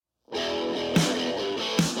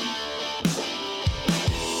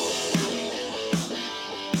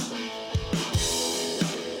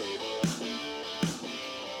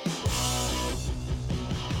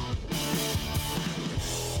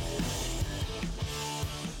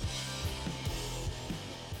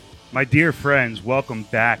My dear friends, welcome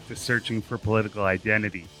back to Searching for Political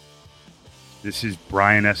Identity. This is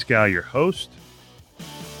Brian Escal, your host.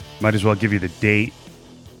 Might as well give you the date,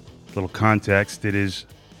 a little context. It is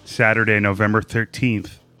Saturday, November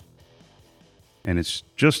 13th, and it's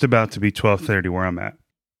just about to be 12:30 where I'm at.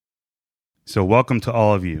 So welcome to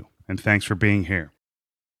all of you, and thanks for being here.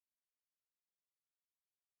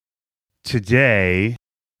 Today,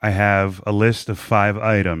 I have a list of 5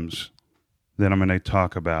 items that I'm going to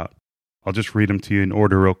talk about. I'll just read them to you in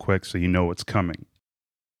order real quick so you know what's coming.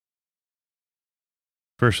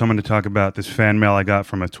 First, I'm going to talk about this fan mail I got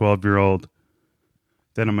from a 12-year-old.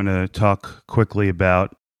 Then I'm going to talk quickly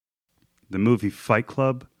about the movie Fight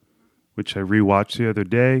Club, which I rewatched the other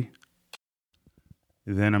day.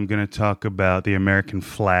 Then I'm going to talk about the American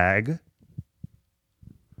flag.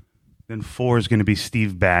 Then 4 is going to be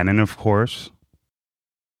Steve Bannon, of course.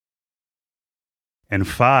 And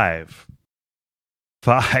 5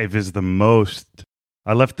 is the most,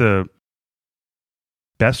 I left the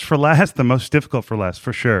best for last, the most difficult for last,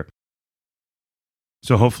 for sure.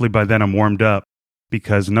 So hopefully by then I'm warmed up,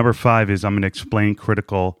 because number 5 is I'm going to explain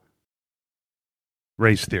critical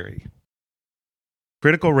race theory.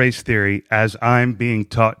 Critical race theory as I'm being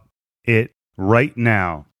taught it right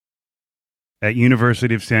now at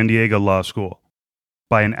University of San Diego Law School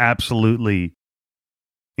by an absolutely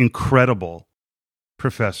incredible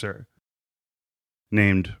professor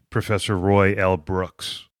named Professor Roy L.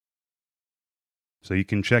 Brooks. So you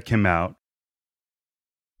can check him out.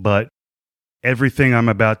 But everything I'm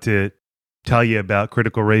about to tell you about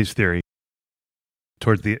critical race theory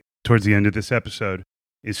towards the end of this episode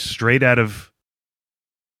is straight out of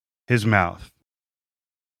his mouth.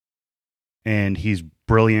 And he's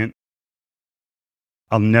brilliant.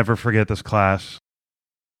 I'll never forget this class.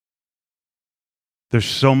 There's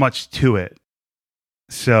so much to it.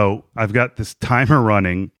 So I've got this timer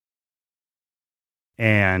running,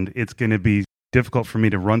 and it's going to be difficult for me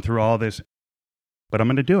to run through all this, but I'm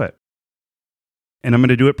going to do it. And I'm going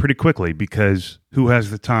to do it pretty quickly, because who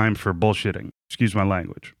has the time for bullshitting? Excuse my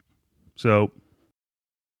language. So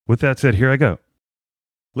with that said, here I go.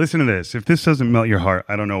 Listen to this. If this doesn't melt your heart,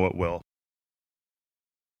 I don't know what will.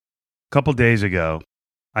 A couple days ago,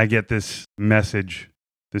 I get this message,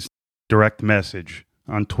 this direct message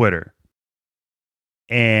on Twitter.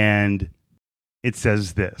 And it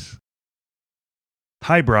says this: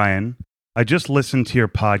 "Hi, Brian. I just listened to your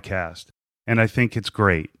podcast, and I think it's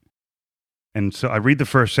great." And so I read the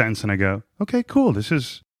first sentence and I go, okay, cool.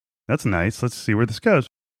 That's nice. Let's see where this goes.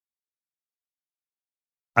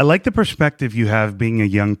 "I like the perspective you have being a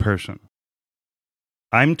young person.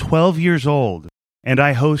 I'm 12 years old, and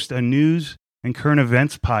I host a news and current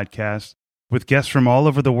events podcast with guests from all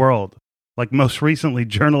over the world, like most recently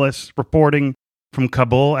journalists reporting from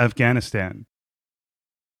Kabul, Afghanistan.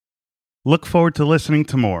 Look forward to listening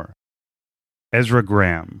to more. Ezra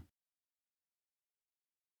Graham."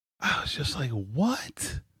 I was just like,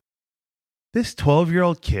 what? This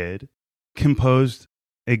 12-year-old kid composed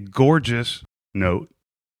a gorgeous note.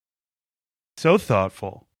 So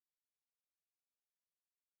thoughtful.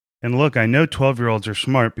 And look, I know 12-year-olds are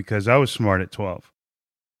smart because I was smart at 12.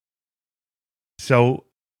 So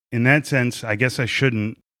in that sense, I guess I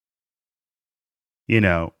shouldn't,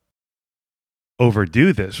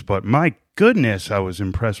 overdo this, but my goodness, I was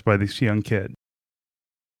impressed by this young kid.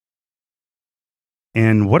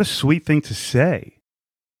 And what a sweet thing to say.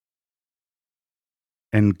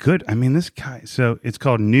 And good, this guy, so it's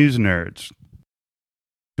called News Nerds.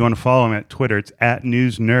 If you want to follow him at Twitter, it's at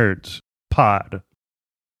News Nerds Pod.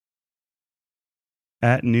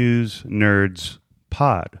 At News Nerds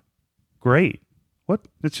Pod. Great. What?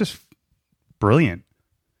 It's just brilliant.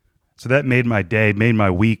 So that made my day, made my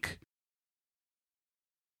week.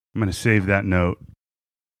 I'm going to save that note.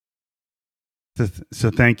 So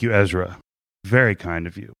thank you, Ezra. Very kind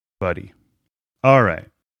of you, buddy. All right.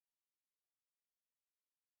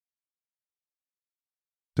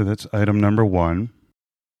 So that's item number 1.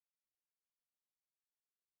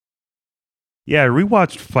 Yeah, I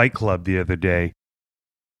rewatched Fight Club the other day,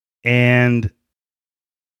 and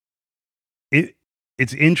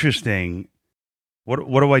it's interesting.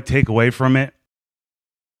 What do I take away from it?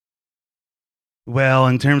 Well,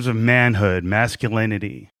 in terms of manhood,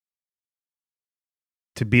 masculinity,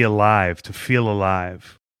 to be alive, to feel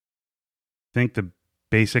alive. I think the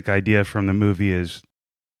basic idea from the movie is,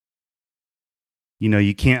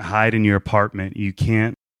 you can't hide in your apartment. You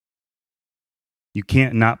can't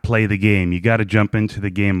not play the game. You got to jump into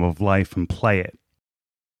the game of life and play it.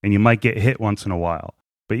 And you might get hit once in a while,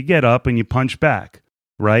 but you get up and you punch back,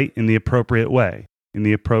 right? In the appropriate way,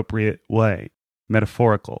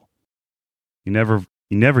 metaphorical. You never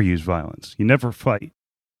You never use violence. You never fight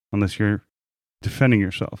unless you're defending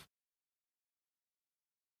yourself.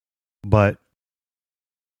 But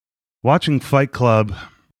watching Fight Club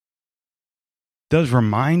does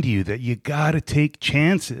remind you that you got to take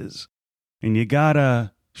chances and you got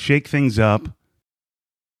to shake things up.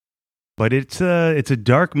 But it's a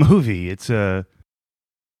dark movie. It's a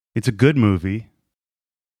good movie.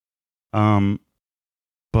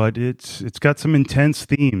 But it's got some intense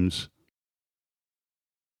themes.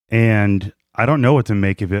 And I don't know what to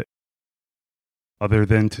make of it other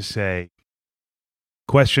than to say,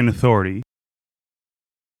 question authority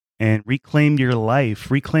and reclaim your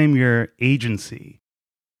life, reclaim your agency.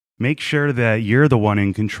 Make sure that you're the one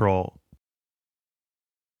in control.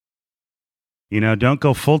 Don't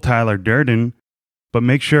go full Tyler Durden, but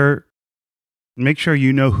make sure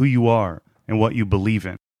you know who you are and what you believe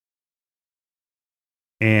in.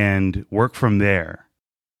 And work from there.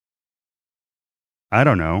 I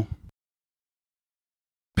don't know.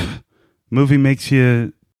 Movie makes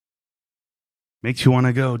you want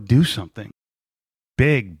to go do something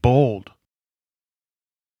big, bold.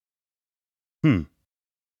 I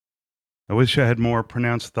wish I had more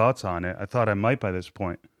pronounced thoughts on it. I thought I might by this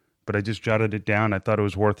point, but I just jotted it down. I thought it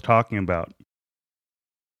was worth talking about.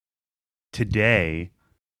 Today,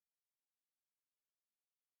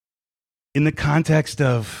 in the context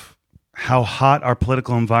of how hot our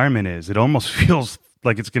political environment is, it almost feels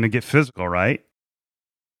like it's going to get physical, right?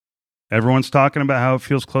 Everyone's talking about how it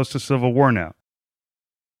feels close to civil war now.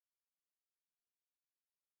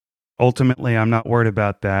 Ultimately, I'm not worried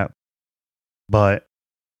about that, but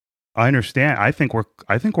I understand. I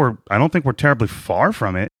don't think we're terribly far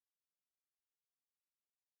from it.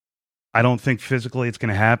 I don't think physically it's going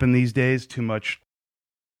to happen these days. Too much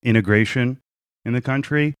integration in the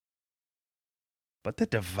country. But the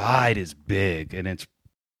divide is big, and it's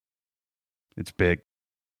big.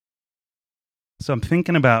 So I'm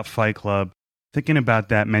thinking about Fight Club, thinking about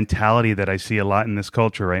that mentality that I see a lot in this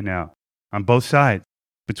culture right now, on both sides,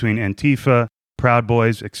 between Antifa, Proud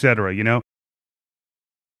Boys, etc.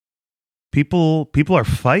 People are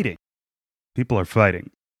fighting. People are fighting.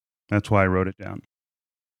 That's why I wrote it down.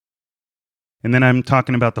 And then I'm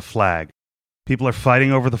talking about the flag. People are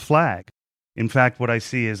fighting over the flag. In fact, what I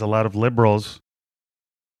see is a lot of liberals,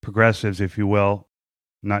 progressives, if you will,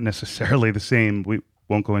 not necessarily the same. We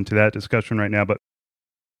won't go into that discussion right now, but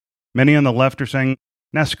many on the left are saying,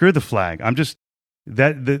 "Nah, screw the flag. I'm just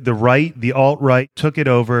that the right, the alt-right took it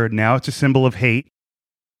over. Now it's a symbol of hate,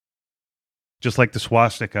 just like the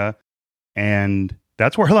swastika." And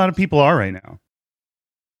that's where a lot of people are right now.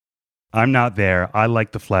 I'm not there. I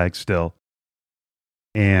like the flag still.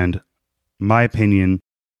 And my opinion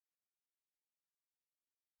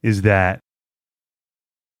is that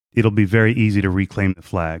it'll be very easy to reclaim the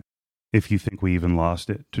flag if you think we even lost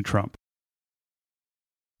it to Trump.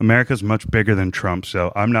 America's much bigger than Trump,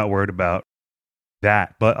 so I'm not worried about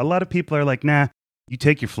that. But a lot of people are like, nah, you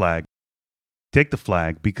take your flag. Take the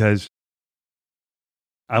flag, because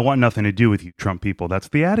I want nothing to do with you, Trump people. That's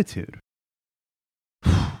the attitude.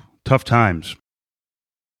 Tough times.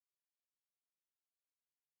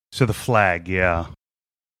 So the flag, yeah.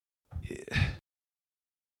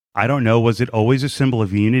 I don't know. Was it always a symbol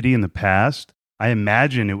of unity in the past? I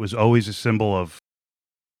imagine it was always a symbol of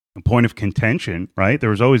a point of contention, right? There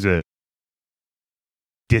was always a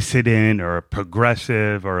dissident or a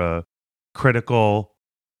progressive or a critical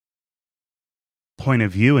point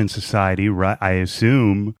of view in society, right? I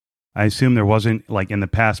assume there wasn't, like in the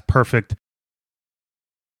past, perfect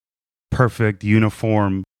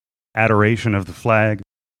uniform adoration of the flag.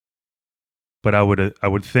 But I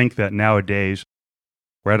would think that nowadays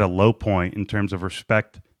we're at a low point in terms of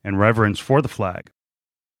respect and reverence for the flag.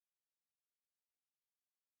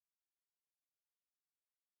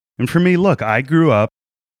 And for me, look, I grew up,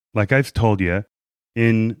 like I've told you,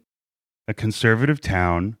 in a conservative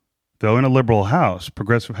town, though in a liberal house,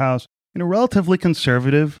 progressive house, in a relatively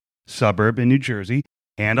conservative suburb in New Jersey,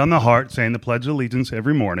 hand on the heart, saying the Pledge of Allegiance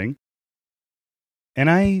every morning. And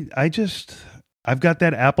I've got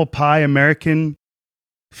that apple pie American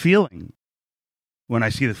feeling when I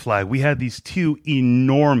see the flag. We had these two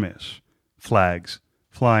enormous flags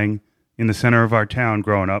flying in the center of our town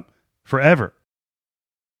growing up forever.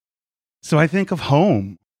 So I think of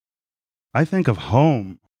home. I think of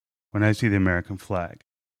home when I see the American flag.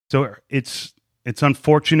 So it's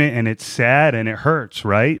unfortunate and it's sad and it hurts,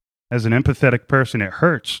 right? As an empathetic person, it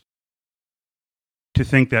hurts to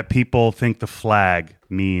think that people think the flag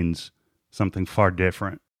means something far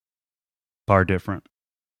different. Far different.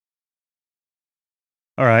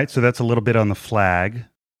 All right, so that's a little bit on the flag,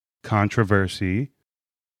 controversy,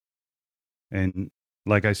 and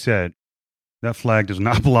Like I said, that flag does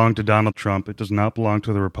not belong to Donald Trump. It does not belong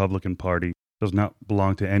to the Republican Party. It does not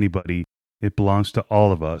belong to anybody. It belongs to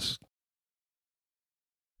all of us.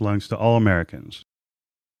 It belongs to all Americans.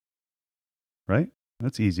 Right?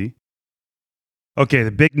 That's easy. Okay,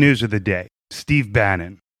 the big news of the day. Steve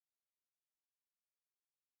Bannon.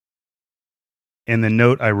 And the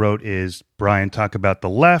note I wrote is, Brian, talk about the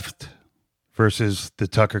left versus the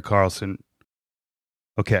Tucker Carlson.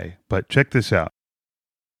 Okay, but check this out.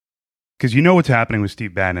 Because you know what's happening with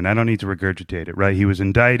Steve Bannon. I don't need to regurgitate it, right? He was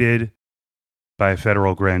indicted by a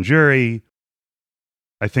federal grand jury.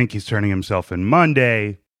 I think he's turning himself in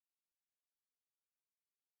Monday.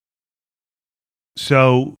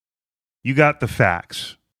 So you got the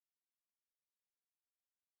facts.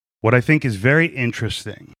 What I think is very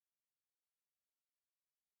interesting.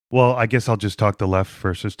 Well, I guess I'll just talk the left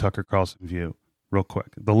versus Tucker Carlson view real quick.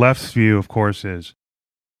 The left's view, of course, is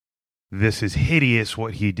this is hideous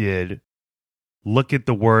what he did. Look at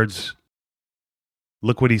the words.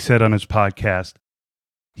 Look what he said on his podcast.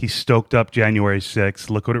 He stoked up January 6th.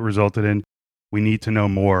 Look what it resulted in. We need to know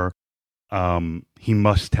more. He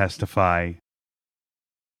must testify.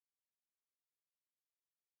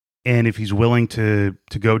 And if he's willing to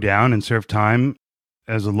go down and serve time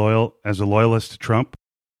as a loyalist to Trump,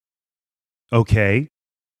 okay.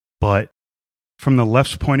 But from the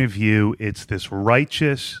left's point of view, it's this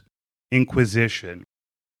righteous inquisition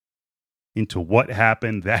into what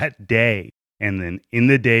happened that day and then in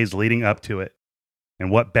the days leading up to it and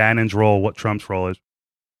what Bannon's role, what Trump's role is.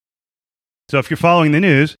 So if you're following the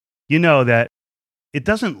news, you know that it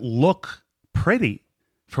doesn't look pretty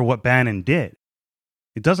for what Bannon did.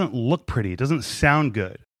 It doesn't look pretty. It doesn't sound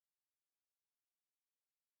good.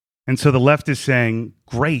 And so the left is saying,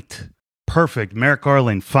 great, perfect, Merrick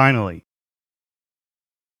Garland, finally.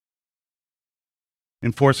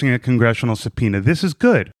 Enforcing a congressional subpoena. This is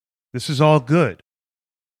good. This is all good.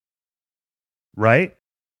 Right?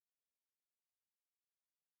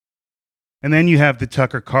 And then you have the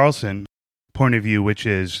Tucker Carlson point of view, which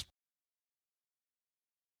is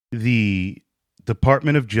the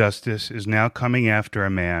Department of Justice is now coming after a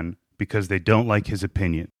man because they don't like his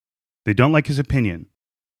opinion. They don't like his opinion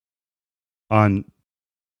on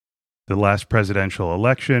the last presidential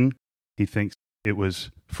election. He thinks it was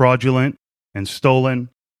fraudulent and stolen.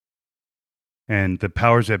 And the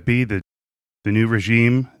powers that be, the new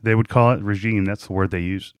regime, they would call it regime. That's the word they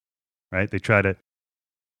use, right? They try to,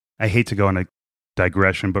 I hate to go on a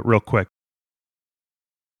digression, but real quick.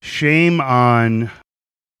 Shame on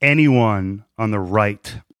anyone on the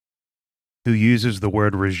right who uses the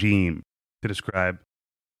word regime to describe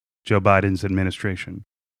Joe Biden's administration.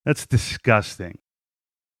 That's disgusting.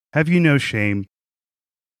 Have you no shame?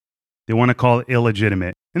 They want to call it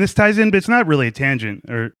illegitimate. And this ties in, but it's not really a tangent.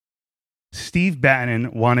 Steve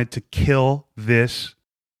Bannon wanted to kill this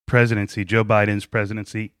presidency, Joe Biden's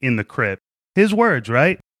presidency, in the crib. His words,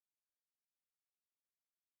 right?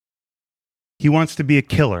 He wants to be a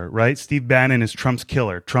killer, right? Steve Bannon is Trump's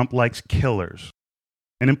killer. Trump likes killers.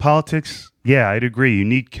 And in politics, yeah, I'd agree. You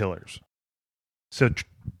need killers. So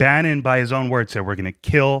Bannon, by his own words, said, we're going to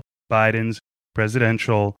kill Biden's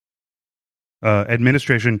presidential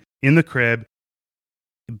administration in the crib.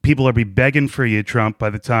 People will be begging for you, Trump,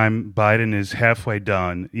 by the time Biden is halfway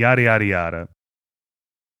done, yada, yada, yada.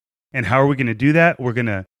 And how are we going to do that? We're going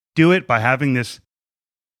to do it by having this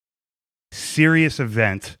serious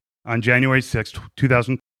event on January 6th,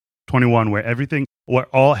 2021, where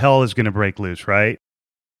all hell is going to break loose, right?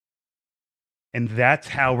 And that's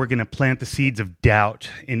how we're going to plant the seeds of doubt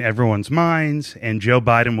in everyone's minds. And Joe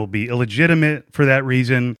Biden will be illegitimate for that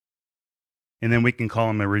reason. And then we can call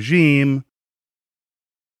him a regime.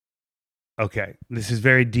 Okay, this is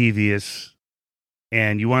very devious.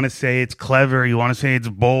 And you want to say it's clever. You want to say it's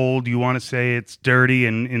bold. You want to say it's dirty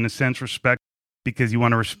and in a sense respect because you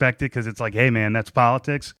want to respect it because it's like, hey, man, that's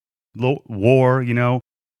politics. War,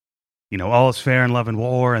 all is fair in love and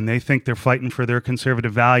war, and they think they're fighting for their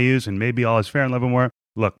conservative values, and maybe all is fair in love and war.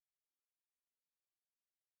 Look,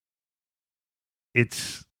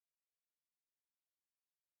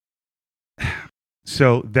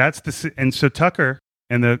 so Tucker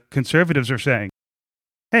and the conservatives are saying,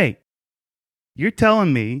 hey, you're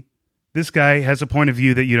telling me this guy has a point of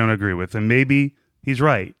view that you don't agree with, and maybe he's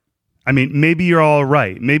right. I mean, maybe you're all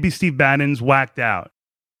right. Maybe Steve Bannon's whacked out.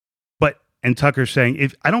 And Tucker's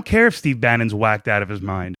saying, I don't care if Steve Bannon's whacked out of his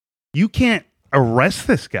mind. You can't arrest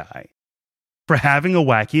this guy for having a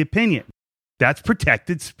wacky opinion. That's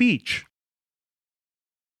protected speech.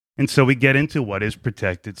 And so we get into what is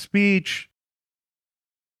protected speech,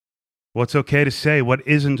 what's okay to say, what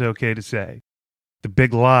isn't okay to say. The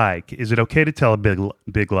big lie. Is it okay to tell a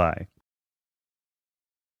big lie?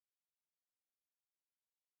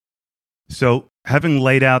 So, having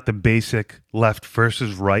laid out the basic left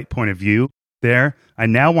versus right point of view there, I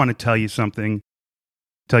now want to tell you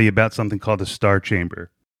about something called the Star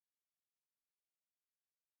Chamber.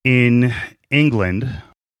 In England,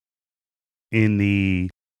 I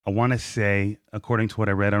want to say, according to what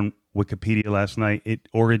I read on Wikipedia last night, it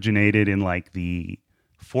originated in like the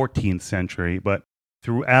 14th century, but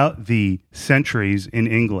throughout the centuries in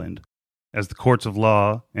England, as the courts of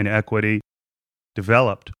law and equity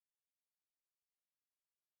developed,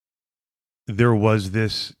 there was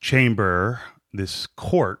this chamber, this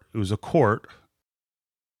court. It was a court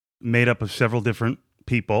made up of several different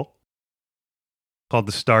people called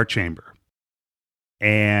the Star Chamber.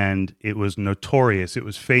 And it was notorious. It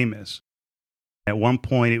was famous. At one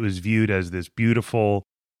point, it was viewed as this beautiful,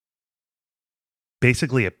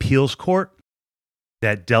 basically appeals court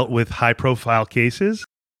that dealt with high-profile cases,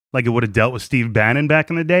 like it would have dealt with Steve Bannon back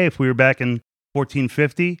in the day if we were back in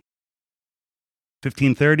 1450,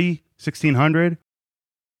 1530, 1600.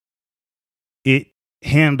 It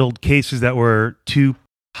handled cases that were too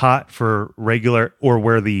hot for regular, or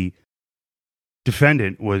where the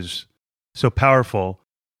defendant was so powerful,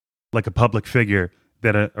 like a public figure,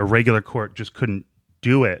 that a regular court just couldn't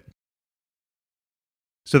do it.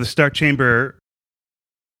 So the Star Chamber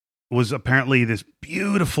was apparently this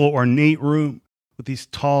beautiful, ornate room with these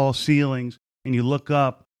tall ceilings, and you look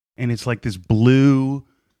up, and it's like this blue,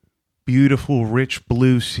 beautiful, rich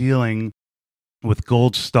blue ceiling with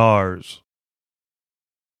gold stars.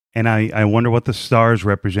 And I wonder what the stars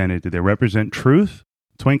represented. Did they represent truth,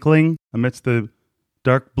 twinkling amidst the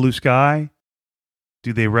dark blue sky?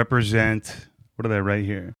 Do they represent, what did I write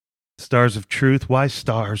here? Stars of truth. Why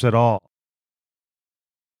stars at all?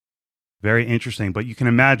 Very interesting, but you can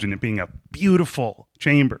imagine it being a beautiful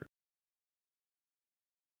chamber.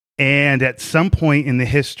 And at some point in the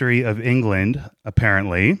history of England,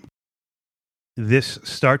 apparently, this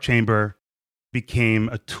Star Chamber became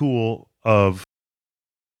a tool of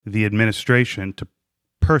the administration to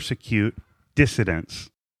persecute dissidents.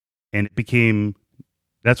 And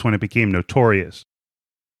that's when it became notorious.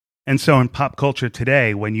 And so in pop culture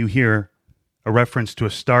today, when you hear a reference to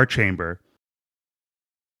a Star Chamber,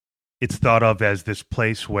 it's thought of as this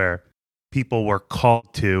place where people were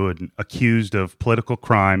called to and accused of political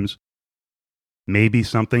crimes, maybe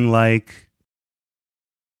something like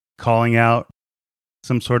calling out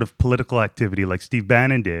some sort of political activity like Steve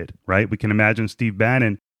Bannon did, right? We can imagine Steve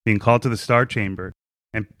Bannon being called to the Star Chamber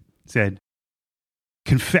and said,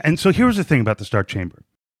 and so here's the thing about the Star Chamber.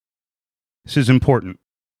 This is important.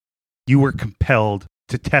 You were compelled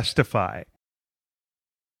to testify.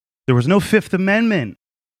 There was no Fifth Amendment.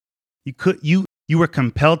 You were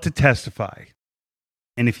compelled to testify.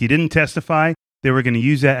 And if you didn't testify, they were going to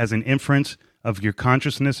use that as an inference of your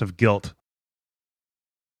consciousness of guilt.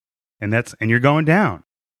 And you're going down.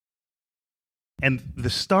 And the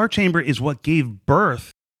Star Chamber is what gave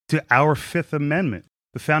birth to our Fifth Amendment.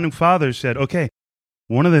 The founding fathers said, okay,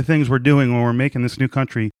 one of the things we're doing when we're making this new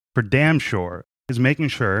country for damn sure is making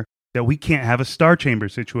sure that we can't have a Star Chamber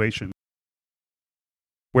situation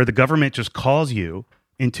where the government just calls you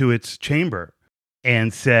into its chamber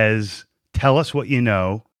and says, tell us what you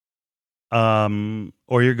know,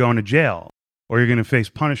 or you're going to jail, or you're going to face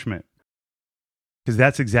punishment. Because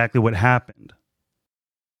that's exactly what happened.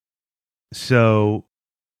 So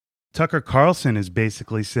Tucker Carlson is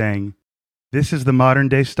basically saying, this is the modern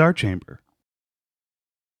day Star Chamber.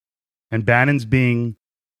 And Bannon's being,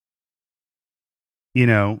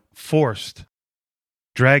 forced,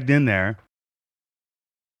 dragged in there,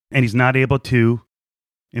 and he's not able to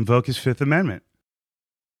invoke his Fifth Amendment.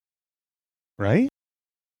 Right?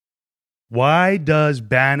 Why does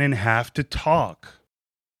Bannon have to talk?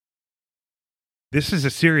 This is a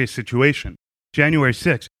serious situation. January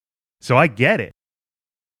 6th. So I get it.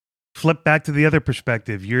 Flip back to the other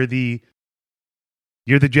perspective. You're the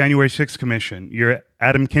January 6th Commission. You're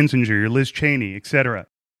Adam Kinzinger. You're Liz Cheney, etc.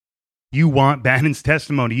 You want Bannon's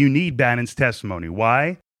testimony. You need Bannon's testimony.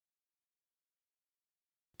 Why?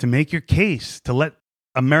 To make your case, to let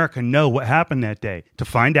America know what happened that day, to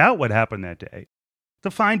find out what happened that day,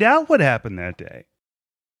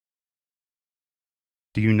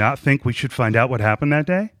 Do you not think we should find out what happened that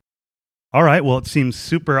day? All right, well, it seems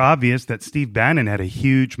super obvious that Steve Bannon had a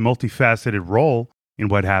huge, multifaceted role in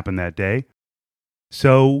what happened that day.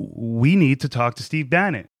 So we need to talk to Steve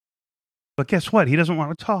Bannon. But guess what? He doesn't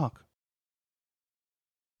want to talk.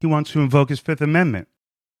 He wants to invoke his Fifth Amendment.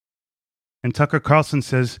 And Tucker Carlson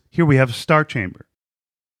says, here we have a Star Chamber.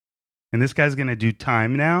 And this guy's going to do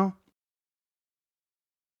time now?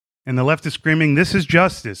 And the left is screaming, this is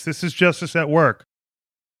justice. This is justice at work.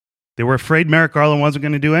 They were afraid Merrick Garland wasn't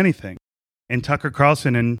going to do anything. And Tucker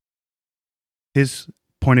Carlson, in his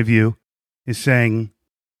point of view, is saying,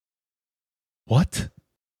 what?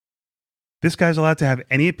 This guy's allowed to have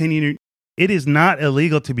any opinion. It is not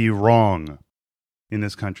illegal to be wrong in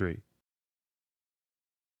this country.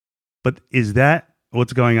 But is that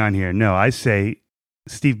what's going on here? No, I say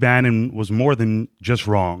Steve Bannon was more than just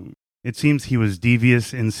wrong. It seems he was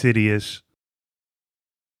devious, insidious,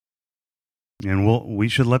 and we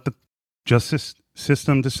should let the justice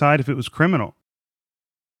system decide if it was criminal.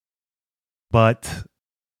 But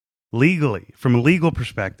legally, from a legal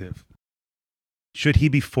perspective, should he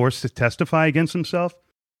be forced to testify against himself?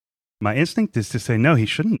 My instinct is to say no, he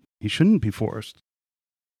shouldn't. He shouldn't be forced.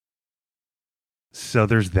 So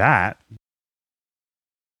there's that.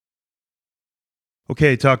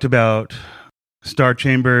 Okay, talked about Star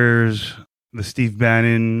Chambers, the Steve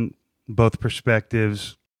Bannon, both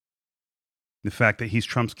perspectives, the fact that he's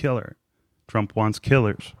Trump's killer. Trump wants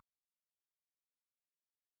killers.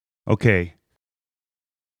 Okay.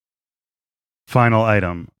 Final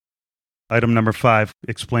item. Item number 5,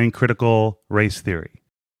 explain critical race theory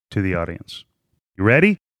to the audience. You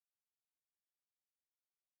ready?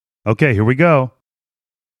 Okay, here we go.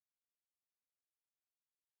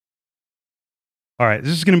 All right,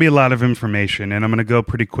 this is going to be a lot of information, and I'm going to go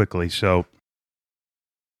pretty quickly, so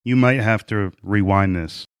you might have to rewind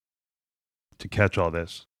this to catch all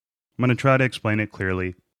this. I'm going to try to explain it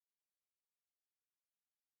clearly,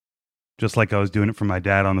 just like I was doing it for my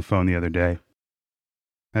dad on the phone the other day.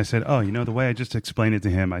 I said, the way I just explained it to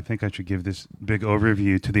him, I think I should give this big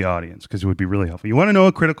overview to the audience because it would be really helpful. You want to know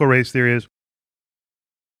what critical race theory is?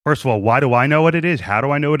 First of all, why do I know what it is? How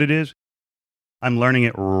do I know what it is? I'm learning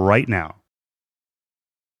it right now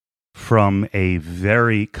from a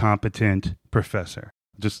very competent professor.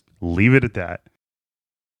 Just leave it at that.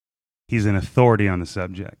 He's an authority on the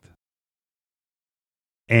subject.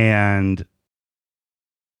 And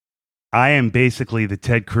I am basically the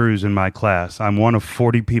Ted Cruz in my class. I'm one of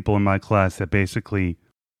 40 people in my class that basically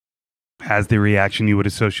has the reaction you would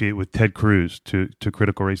associate with Ted Cruz to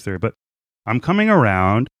critical race theory. But I'm coming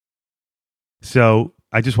around, so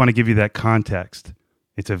I just want to give you that context.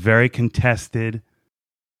 It's a very contested,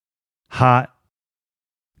 hot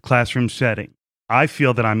classroom setting. I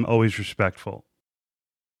feel that I'm always respectful,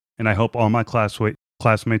 and I hope all my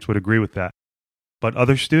classmates would agree with that. But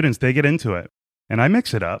other students, they get into it, and I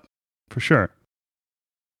mix it up. For sure.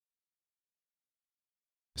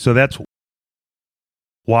 So that's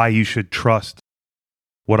why you should trust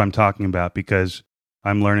what I'm talking about, because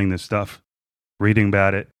I'm learning this stuff, reading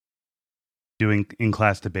about it, doing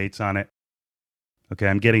in-class debates on it. Okay,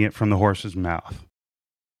 I'm getting it from the horse's mouth.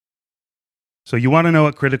 So you want to know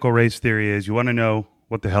what critical race theory is? You want to know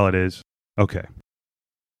what the hell it is? Okay.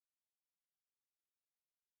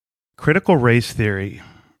 Critical race theory.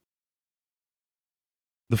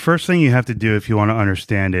 The first thing you have to do if you want to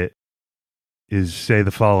understand it is say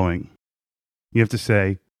the following. You have to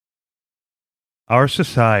say, our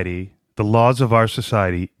society, the laws of our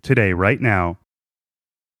society today, right now,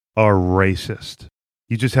 are racist.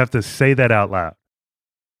 You just have to say that out loud.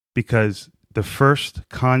 Because the first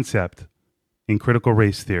concept in critical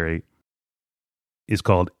race theory is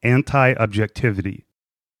called anti-objectivity.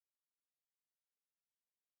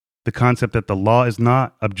 The concept that the law is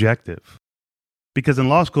not objective. Because in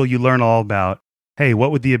law school, you learn all about, hey,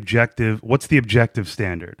 what's the objective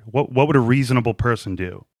standard? What would a reasonable person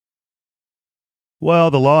do?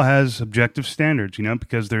 Well, the law has objective standards,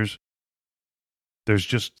 because there's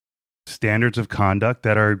just standards of conduct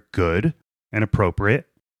that are good and appropriate.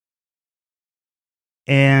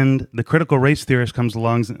 And the critical race theorist comes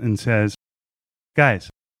along and says, guys,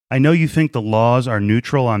 I know you think the laws are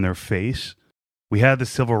neutral on their face. We had the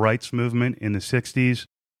civil rights movement in the 60s.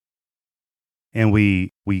 And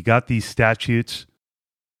we got these statutes,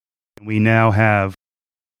 and we now have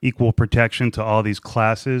equal protection to all these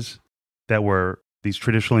classes that were these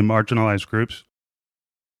traditionally marginalized groups.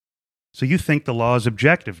 So you think the law is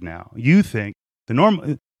objective now. You think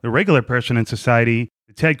the regular person in society,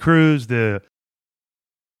 the Ted Cruz, the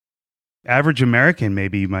average American,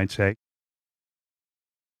 maybe you might say.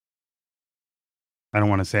 I don't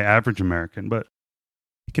want to say average American, but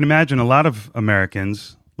you can imagine a lot of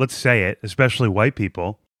Americans, let's say it, especially white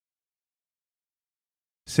people,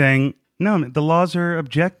 saying, no, the laws are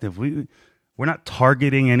objective. We're not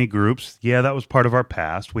targeting any groups. Yeah, that was part of our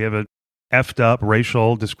past. We have a effed up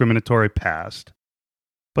racial discriminatory past.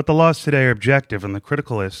 But the laws today are objective, and the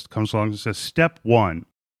criticalist comes along and says, step 1,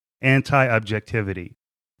 anti-objectivity.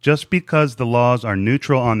 Just because the laws are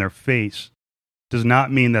neutral on their face does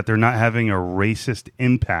not mean that they're not having a racist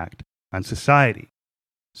impact on society.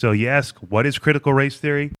 So you ask, what is critical race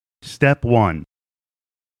theory? Step one,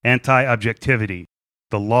 anti-objectivity.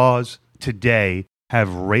 The laws today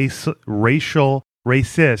have racial,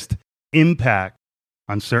 racist impact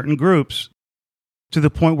on certain groups to the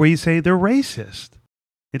point where you say they're racist.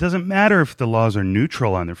 It doesn't matter if the laws are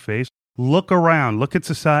neutral on their face. Look around, look at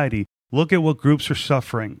society, look at what groups are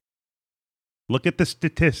suffering. Look at the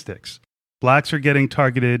statistics. Blacks are getting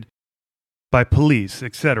targeted by police,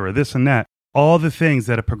 etc., this and that. All the things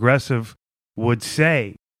that a progressive would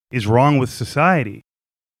say is wrong with society.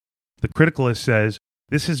 The criticalist says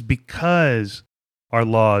this is because our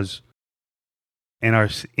laws and our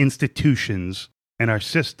institutions and our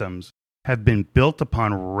systems have been built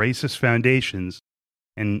upon racist foundations,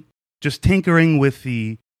 and just tinkering with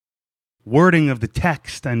the wording of the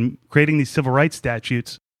text and creating these civil rights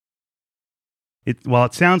statutes, while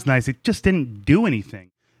it sounds nice, it just didn't do anything.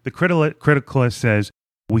 The criticalist says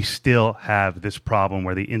we still have this problem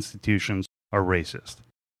where the institutions are racist.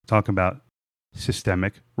 Talking about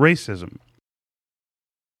systemic racism.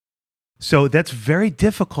 So that's very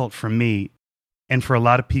difficult for me and for a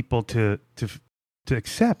lot of people to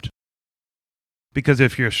accept. Because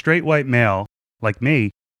if you're a straight white male like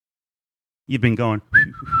me, you've been going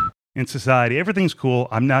in society, everything's cool,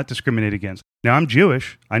 I'm not discriminated against. Now, I'm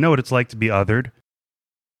Jewish. I know what it's like to be othered.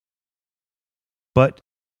 But,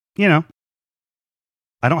 you know,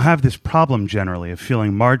 I don't have this problem generally of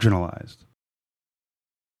feeling marginalized.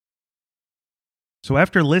 So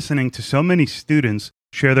after listening to so many students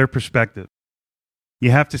share their perspective,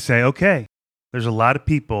 you have to say, okay, there's a lot of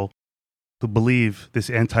people who believe this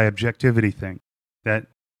anti-objectivity thing, that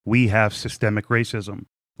we have systemic racism.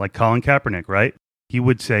 Like Colin Kaepernick, right? He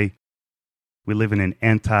would say, we live in an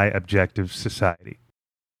anti-objective society.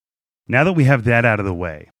 Now that we have that out of the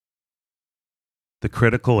way, the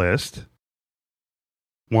criticalist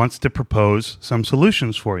wants to propose some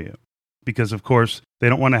solutions for you. Because, of course, they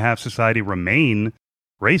don't want to have society remain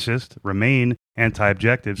racist, remain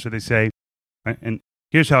anti-objective. So they say, and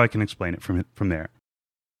here's how I can explain it from there.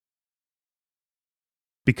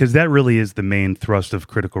 Because that really is the main thrust of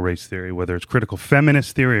critical race theory, whether it's critical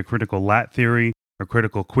feminist theory or critical lat theory or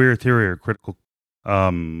critical queer theory or critical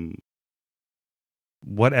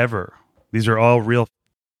whatever. These are all real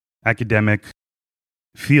academic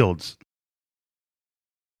fields.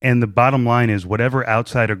 And the bottom line is, whatever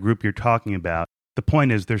outsider group you're talking about, the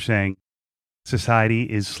point is they're saying society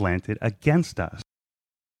is slanted against us.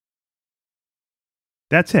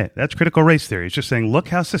 That's it. That's critical race theory. It's just saying, look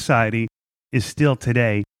how society is still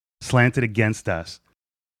today slanted against us.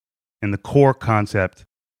 And the core concept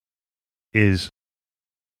is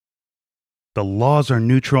the laws are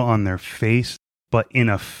neutral on their face, but in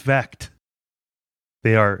effect,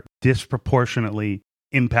 they are disproportionately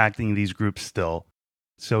impacting these groups still.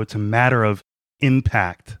 So it's a matter of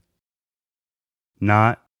impact,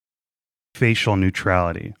 not facial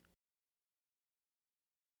neutrality.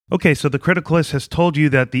 Okay, so the criticalist has told you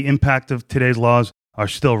that the impact of today's laws are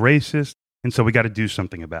still racist, and so we got to do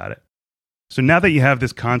something about it. So now that you have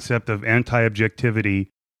this concept of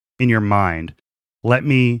anti-objectivity in your mind, let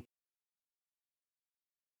me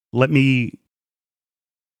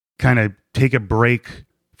kind of take a break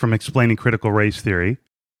from explaining critical race theory,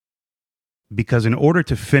 because in order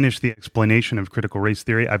to finish the explanation of critical race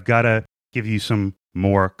theory, I've got to give you some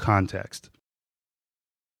more context.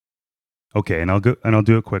 Okay, and I'll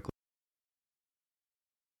do it quickly.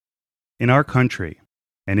 In our country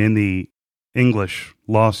and in the English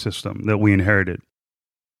law system that we inherited,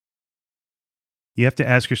 you have to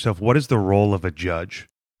ask yourself, what is the role of a judge?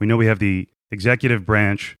 We know we have the executive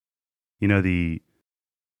branch, the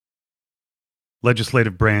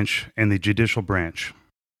legislative branch, and the judicial branch.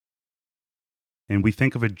 And we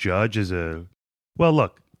think of a judge as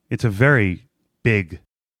it's a very big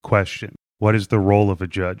question. What is the role of a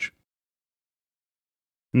judge?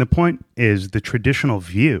 And the point is, the traditional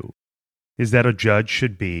view is that a judge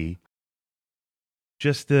should be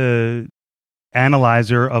just the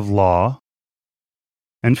analyzer of law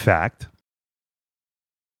and fact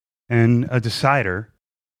and a decider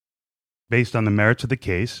based on the merits of the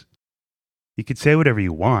case. You could say whatever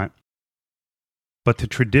you want, but the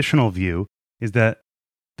traditional view is that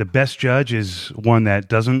the best judge is one that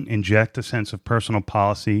doesn't inject a sense of personal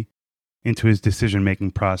policy into his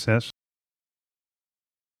decision-making process.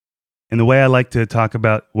 And the way I like to talk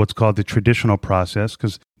about what's called the traditional process,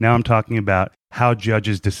 because now I'm talking about how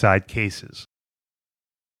judges decide cases.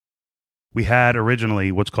 We had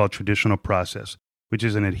originally what's called traditional process, which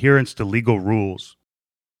is an adherence to legal rules.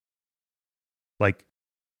 Like,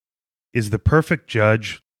 is the perfect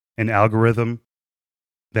judge an algorithm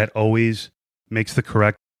that always makes the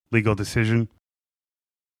correct legal decision?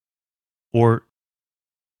 Or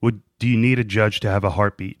do you need a judge to have a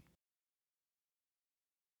heartbeat?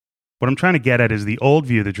 What I'm trying to get at is the old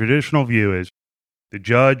view, the traditional view is the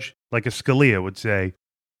judge, like a Scalia, would say,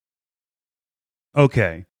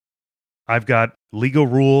 okay, I've got legal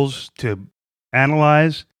rules to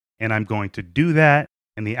analyze, and I'm going to do that,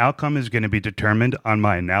 and the outcome is going to be determined on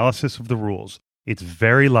my analysis of the rules. It's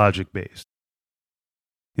very logic-based.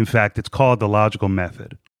 In fact, it's called the logical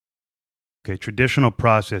method. Okay, traditional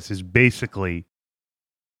process is basically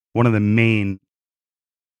one of the main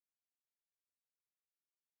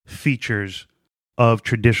features of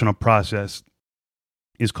traditional process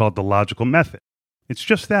is called the logical method. It's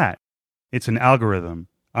just that. It's an algorithm.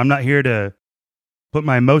 I'm not here to put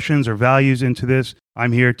my emotions or values into this.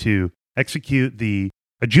 I'm here to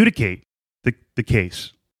adjudicate the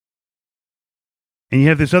case. And you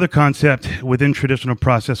have this other concept within traditional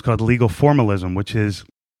process called legal formalism, which is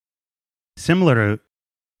similar to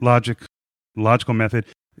logical method.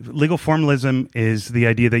 Legal formalism is the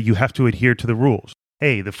idea that you have to adhere to the rules.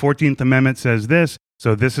 Hey, the 14th Amendment says this,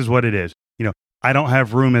 so this is what it is. I don't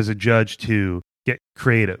have room as a judge to get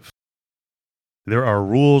creative. There are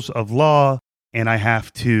rules of law, and I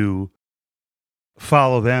have to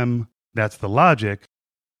follow them. That's the logic,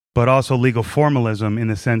 but also legal formalism in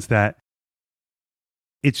the sense that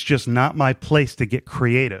it's just not my place to get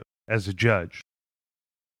creative as a judge.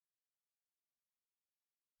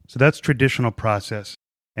 So that's traditional process.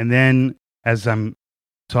 And then, as I'm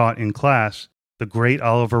taught in class, the great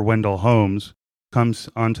Oliver Wendell Holmes comes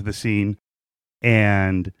onto the scene,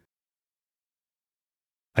 and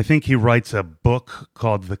I think he writes a book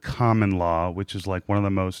called The Common Law, which is like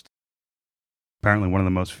apparently one of the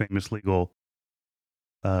most famous legal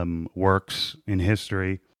works in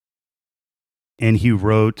history. And he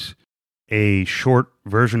wrote a short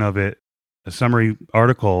version of it, a summary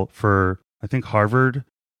article for, I think, Harvard,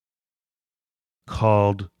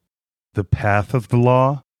 called The Path of the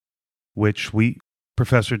Law, which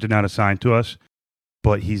professor did not assign to us,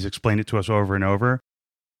 but he's explained it to us over and over.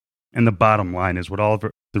 And the bottom line is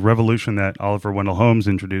the revolution that Oliver Wendell Holmes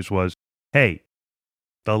introduced was, hey,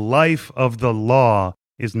 the life of the law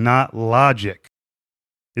is not logic.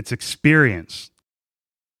 It's experience.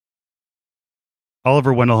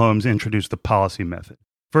 Oliver Wendell Holmes introduced the policy method.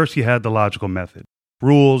 First, you had the logical method.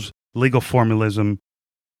 Rules, legal formalism,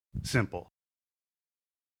 simple.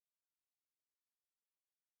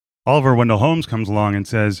 Oliver Wendell Holmes comes along and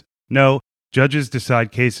says, no, judges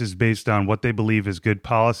decide cases based on what they believe is good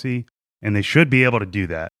policy, and they should be able to do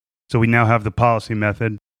that. So we now have the policy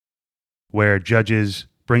method where judges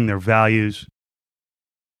bring their values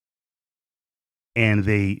and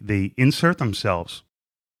they insert themselves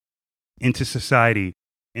into society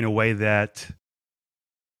in a way that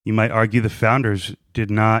you might argue the founders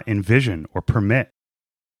did not envision or permit.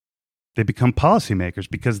 They become policymakers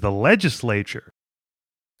because the legislature,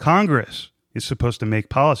 Congress, is supposed to make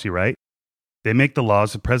policy, right? They make the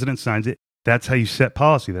laws, the president signs it. That's how you set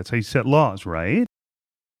policy. That's how you set laws, right?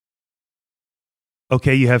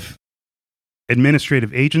 Okay, you have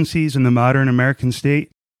administrative agencies in the modern American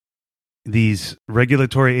state. These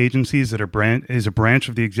regulatory agencies that is a branch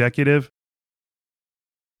of the executive.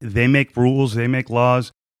 They make rules, they make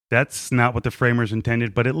laws. That's not what the framers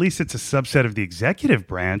intended, but at least it's a subset of the executive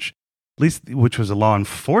branch, at least which was a law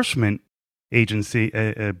enforcement agency,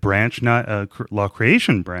 a branch, not a law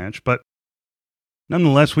creation branch. But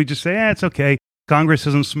nonetheless, we just say, it's okay. Congress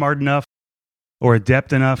isn't smart enough or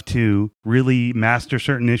adept enough to really master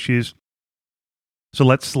certain issues. So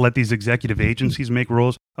let's let these executive agencies make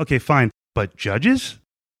rules. Okay, fine. But judges?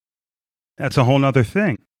 That's a whole nother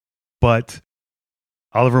thing. But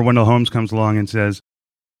Oliver Wendell Holmes comes along and says,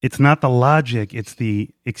 it's not the logic, it's the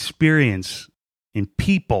experience in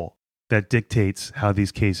people that dictates how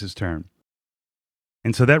these cases turn.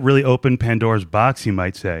 And so that really opened Pandora's box, you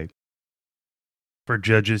might say, for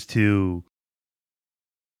judges to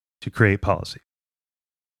create policy.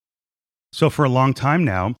 So for a long time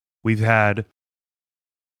now, we've had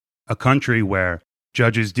a country where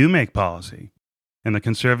judges do make policy, and the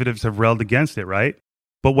conservatives have railed against it, right?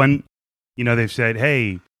 But when, they've said,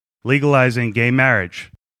 hey, legalizing gay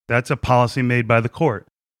marriage, that's a policy made by the court.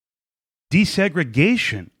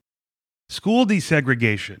 Desegregation, school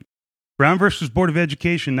desegregation, Brown versus Board of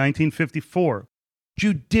Education, 1954,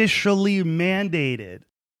 judicially mandated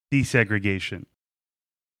desegregation.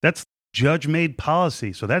 That's judge-made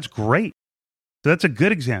policy, so that's great. So that's a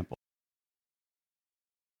good example.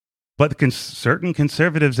 But certain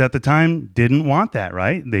conservatives at the time didn't want that,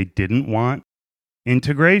 right? They didn't want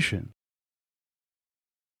integration.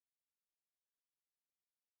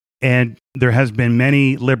 And there has been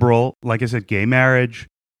many liberal, like I said, gay marriage.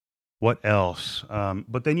 What else?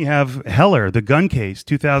 But then you have Heller, the gun case,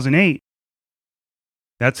 2008.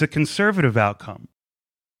 That's a conservative outcome.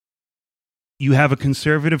 You have a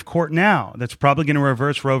conservative court now that's probably going to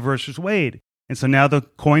reverse Roe versus Wade. And so now the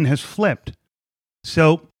coin has flipped.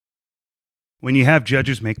 So when you have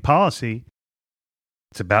judges make policy,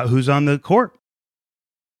 it's about who's on the court.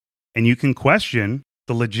 And you can question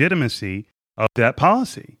the legitimacy of that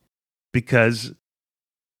policy because,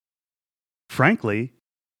 frankly,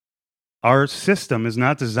 our system is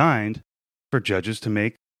not designed for judges to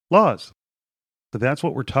make laws. So that's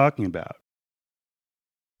what we're talking about.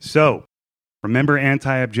 So remember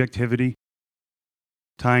anti-objectivity?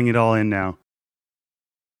 Tying it all in now.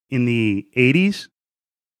 In the 80s,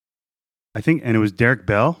 I think, and it was Derek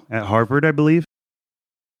Bell at Harvard, I believe.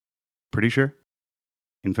 Pretty sure.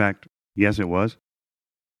 In fact, yes, it was.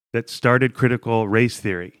 That started critical race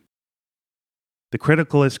theory. The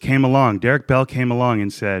criticalists came along. Derek Bell came along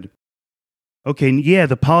and said, okay, yeah,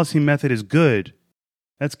 the policy method is good.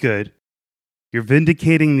 That's good. You're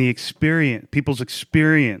vindicating the experience, people's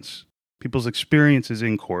experiences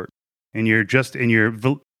in court. And you're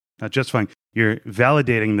not justifying, you're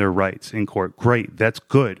validating their rights in court. Great. That's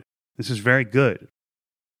good. This is very good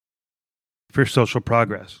for social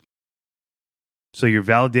progress. So you're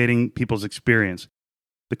validating people's experience.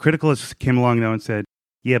 The criticalists came along now and said,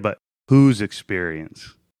 yeah, but whose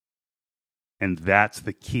experience? And that's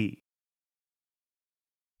the key.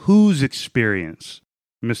 Whose experience,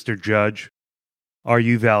 Mr. Judge, are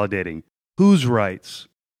you validating? Whose rights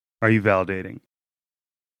are you validating?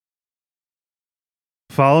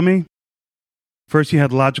 Follow me? First, you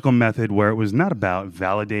had logical method where it was not about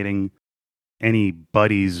validating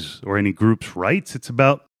anybody's or any group's rights. It's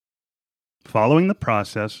about following the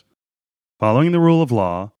process, following the rule of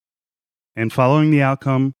law, and following the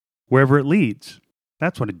outcome wherever it leads.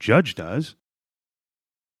 That's what a judge does.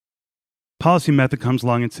 Policy method comes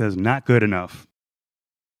along and says, not good enough.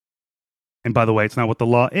 And by the way, it's not what the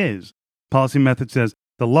law is. Policy method says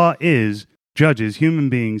the law is judges, human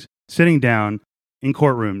beings, sitting down in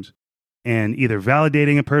courtrooms and either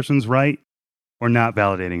validating a person's right or not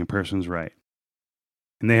validating a person's right.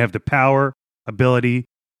 And they have the power, ability,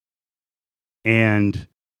 and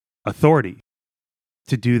authority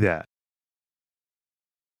to do that.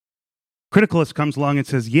 Criticalist comes along and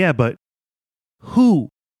says, yeah, but whose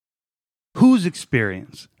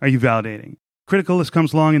experience are you validating? Criticalist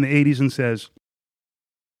comes along in the 80s and says,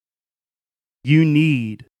 you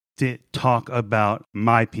need to talk about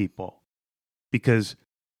my people because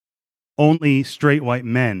only straight white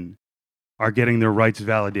men are getting their rights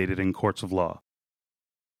validated in courts of law.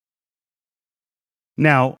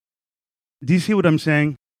 Now, do you see what I'm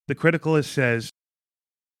saying? The criticalist says,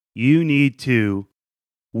 you need to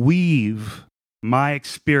weave my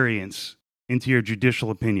experience into your judicial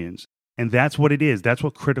opinions. And that's what it is. That's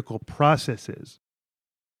what critical process is.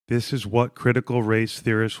 This is what critical race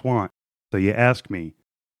theorists want. So you ask me,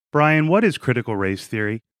 Brian, what is critical race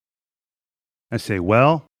theory? I say,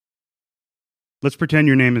 well, let's pretend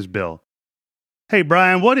your name is Bill. Hey,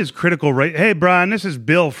 Brian, what is critical race? Hey, Brian, this is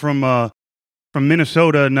Bill from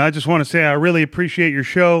Minnesota, and I just want to say I really appreciate your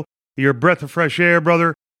show. You're a breath of fresh air,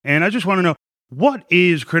 brother. And I just want to know, what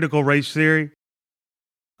is critical race theory?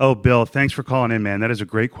 Oh, Bill, thanks for calling in, man. That is a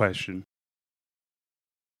great question.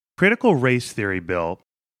 Critical race theory, Bill,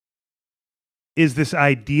 is this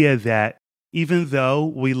idea that even though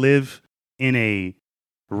we live in a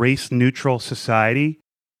race-neutral society,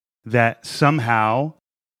 that somehow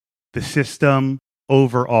the system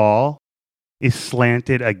overall is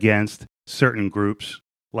slanted against certain groups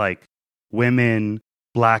like women,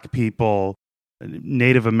 Black people,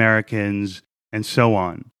 Native Americans, and so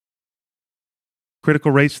on.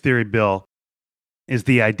 Critical race theory, Bill, is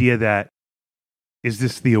the idea that is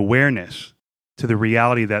this the awareness to the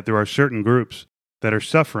reality that there are certain groups that are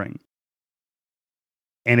suffering.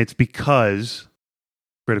 And it's because,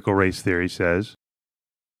 critical race theory says,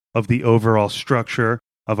 of the overall structure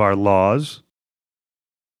of our laws.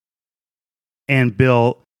 And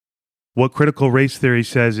Bill, what critical race theory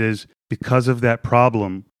says is because of that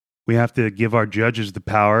problem, we have to give our judges the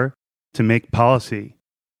power to make policy.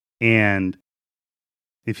 And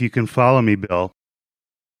if you can follow me, Bill,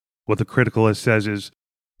 what the criticalist says is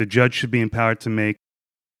the judge should be empowered to make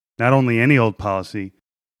not only any old policy,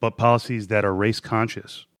 but policies that are race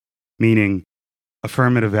conscious, meaning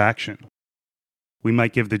affirmative action. We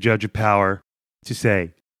might give the judge a power to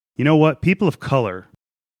say, you know what, people of color,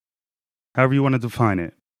 however you want to define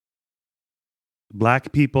it,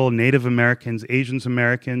 Black people, Native Americans, Asian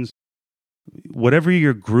Americans, whatever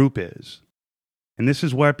your group is, And this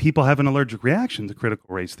is where people have an allergic reaction to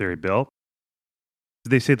critical race theory, Bill.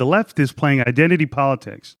 They say the left is playing identity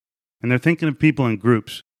politics, and they're thinking of people in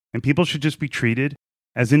groups, and people should just be treated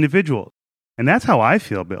as individuals. And that's how I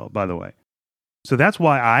feel, Bill, by the way. So that's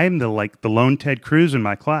why I'm the lone Ted Cruz in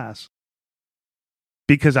my class,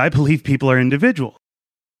 because I believe people are individuals.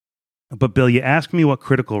 But Bill, you ask me what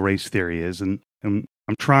critical race theory is, and I'm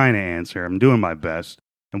trying to answer. I'm doing my best.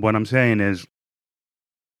 And what I'm saying is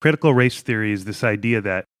critical race theory is this idea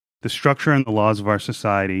that the structure and the laws of our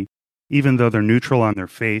society, even though they're neutral on their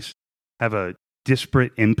face, have a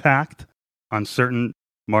disparate impact on certain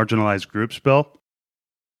marginalized groups, Bill.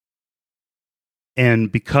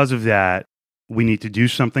 And because of that, we need to do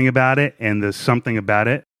something about it. And the something about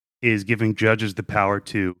it is giving judges the power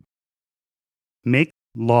to make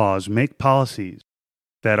laws, make policies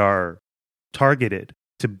that are targeted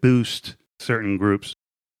to boost certain groups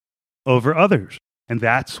over others. And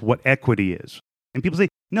that's what equity is. And people say,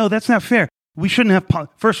 no, that's not fair. We shouldn't have,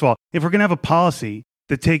 first of all, if we're going to have a policy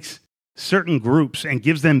that takes certain groups and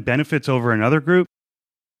gives them benefits over another group,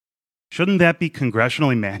 shouldn't that be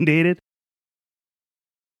congressionally mandated?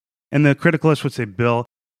 And the criticalists would say, Bill,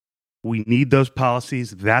 we need those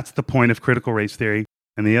policies. That's the point of critical race theory.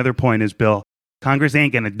 And the other point is, Bill, Congress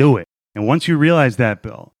ain't going to do it. And once you realize that,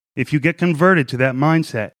 Bill, if you get converted to that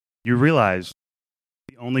mindset, you realize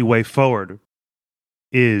the only way forward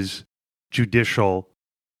is judicial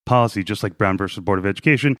policy, just like Brown versus Board of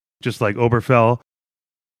Education, just like Obergefell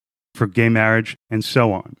for gay marriage, and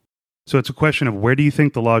so on. So it's a question of where do you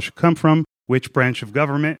think the law should come from? Which branch of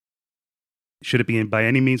government? Should it be by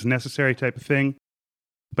any means necessary type of thing?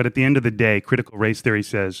 But at the end of the day, critical race theory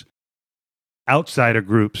says outsider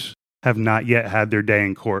groups have not yet had their day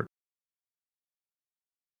in court.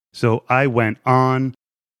 So I went on,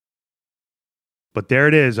 but there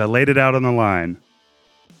it is. I laid it out on the line.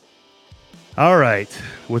 All right.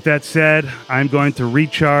 With that said, I'm going to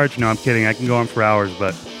recharge. No, I'm kidding. I can go on for hours,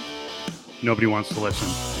 but nobody wants to listen.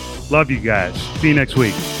 Love you guys. See you next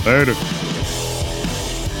week. Later.